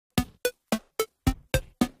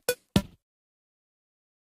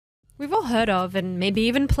We've all heard of and maybe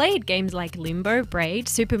even played games like Limbo, Braid,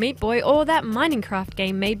 Super Meat Boy, or that Minecraft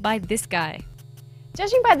game made by this guy.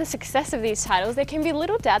 Judging by the success of these titles, there can be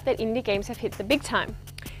little doubt that indie games have hit the big time.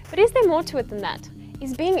 But is there more to it than that?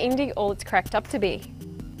 Is being indie all it's cracked up to be?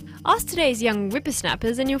 Ask today's young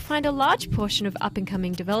whippersnappers and you'll find a large portion of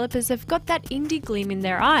up-and-coming developers have got that indie gleam in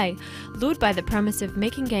their eye, lured by the promise of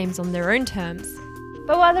making games on their own terms.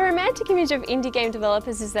 But while the romantic image of indie game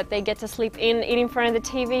developers is that they get to sleep in, eat in front of the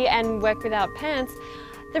TV and work without pants,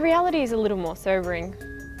 the reality is a little more sobering.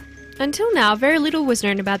 Until now, very little was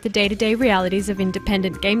known about the day-to-day realities of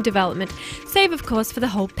independent game development, save of course for the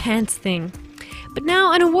whole pants thing. But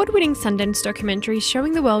now, an award-winning Sundance documentary is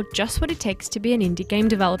showing the world just what it takes to be an indie game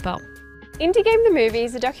developer. Indie Game the Movie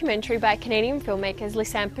is a documentary by Canadian filmmakers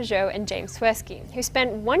Lisanne Pajot and James Swirsky, who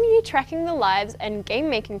spent 1 year tracking the lives and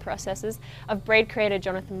game-making processes of Braid creator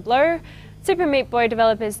Jonathan Blow, Super Meat Boy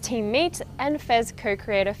developers Team Meat, and Fez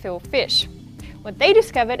co-creator Phil Fish. What they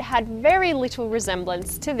discovered had very little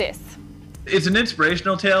resemblance to this. It's an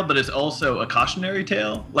inspirational tale, but it's also a cautionary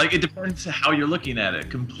tale. Like, it depends how you're looking at it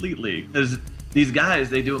completely. Because these guys,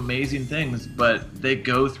 they do amazing things, but they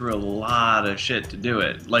go through a lot of shit to do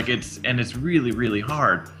it. Like, it's really, really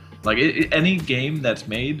hard. Like, any game that's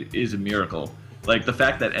made is a miracle. Like, the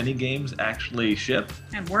fact that any games actually ship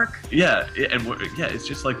and work. Yeah, it's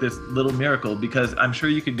just like this little miracle, because I'm sure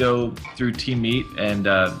you could go through Team Meat and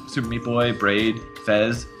Super Meat Boy, Braid,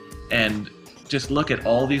 Fez, and just look at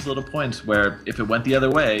all these little points where if it went the other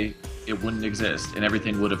way, it wouldn't exist and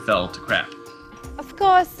everything would have fell to crap. Of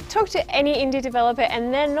course, talk to any indie developer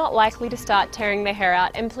and they're not likely to start tearing their hair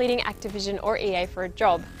out and pleading Activision or EA for a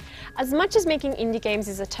job. As much as making indie games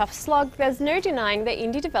is a tough slog, there's no denying that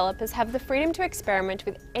indie developers have the freedom to experiment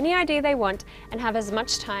with any idea they want and have as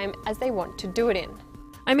much time as they want to do it in.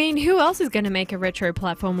 I mean, who else is going to make a retro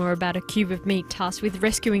platformer about a cube of meat tasked with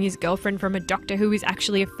rescuing his girlfriend from a doctor who is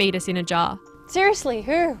actually a fetus in a jar? Seriously,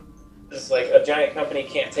 who? It's like a giant company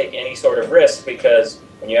can't take any sort of risk, because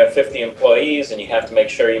when you have 50 employees and you have to make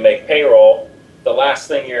sure you make payroll, the last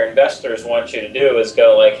thing your investors want you to do is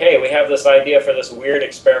go like, hey, we have this idea for this weird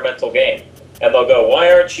experimental game. And they'll go,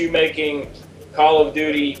 why aren't you making Call of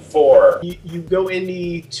Duty 4? You go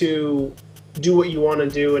indie to do what you want to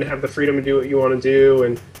do and have the freedom to do what you want to do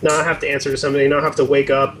and not have to answer to somebody, not have to wake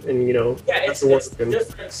up and, Yeah, it's the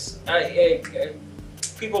difference.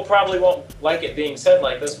 People probably won't like it being said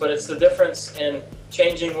like this, but it's the difference in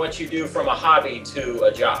changing what you do from a hobby to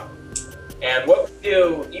a job. And what we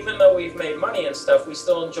do, even though we've made money and stuff, we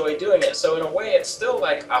still enjoy doing it. So in a way, it's still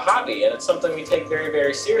like a hobby, and it's something we take very,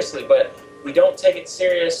 very seriously, but we don't take it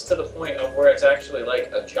serious to the point of where it's actually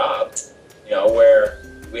like a job, where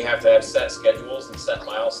we have to have set schedules and set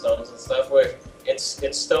milestones and stuff. Where it's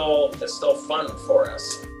still fun for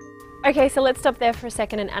us. Okay, so let's stop there for a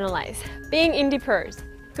second and analyze. Being indie pros,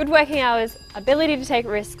 good working hours, ability to take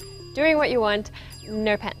risks, doing what you want,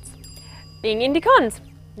 no pants. Being indie cons,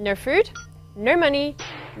 no food, no money,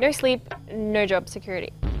 no sleep, no job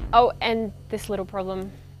security. Oh, and this little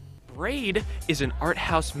problem. Braid is an art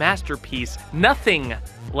house masterpiece, nothing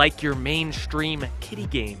like your mainstream kiddie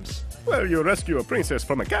games. Well, you rescue a princess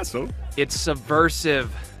from a castle. It's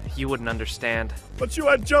subversive. You wouldn't understand. But you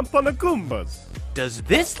had jump on the Goombas. Does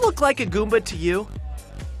this look like a Goomba to you?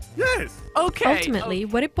 Yes. Okay. Ultimately,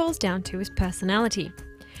 what it boils down to is personality.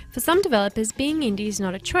 For some developers, being indie is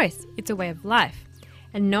not a choice, it's a way of life.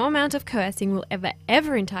 And no amount of coercing will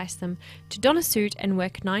ever entice them to don a suit and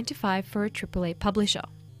work 9 to 5 for a AAA publisher.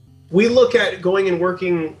 We look at going and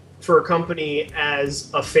working for a company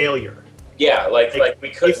as a failure. Yeah, like we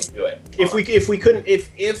couldn't do it. If we couldn't,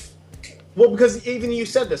 well, because even you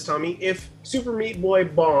said this, Tommy, if Super Meat Boy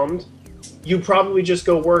bombed, you'd probably just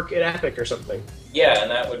go work at Epic or something. Yeah,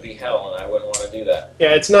 and that would be hell, and I wouldn't want to do that. Yeah,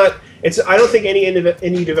 I don't think any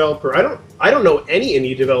indie developer, I don't know any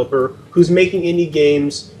indie developer who's making indie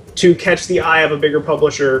games to catch the eye of a bigger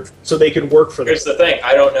publisher so they could work for them. Here's the thing,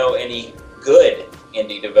 I don't know any good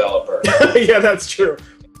indie developer. Yeah, that's true.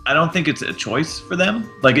 I don't think it's a choice for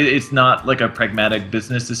them. Like, it's not like a pragmatic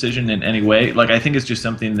business decision in any way. Like, I think it's just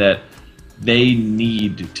something that they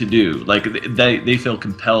need to do. Like, they feel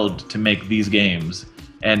compelled to make these games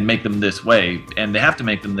and make them this way, and they have to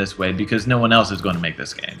make them this way because no one else is going to make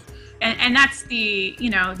this game. And that's the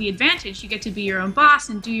advantage. You get to be your own boss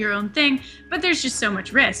and do your own thing, but there's just so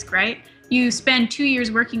much risk, right? You spend 2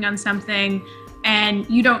 years working on something and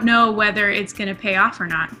you don't know whether it's going to pay off or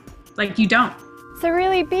not. Like, you don't. So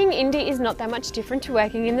really, being indie is not that much different to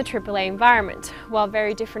working in the AAA environment. While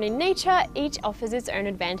very different in nature, each offers its own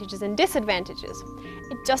advantages and disadvantages.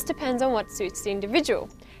 It just depends on what suits the individual.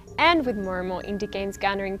 And with more and more indie games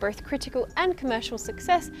garnering both critical and commercial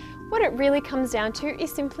success, what it really comes down to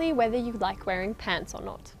is simply whether you like wearing pants or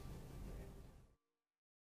not.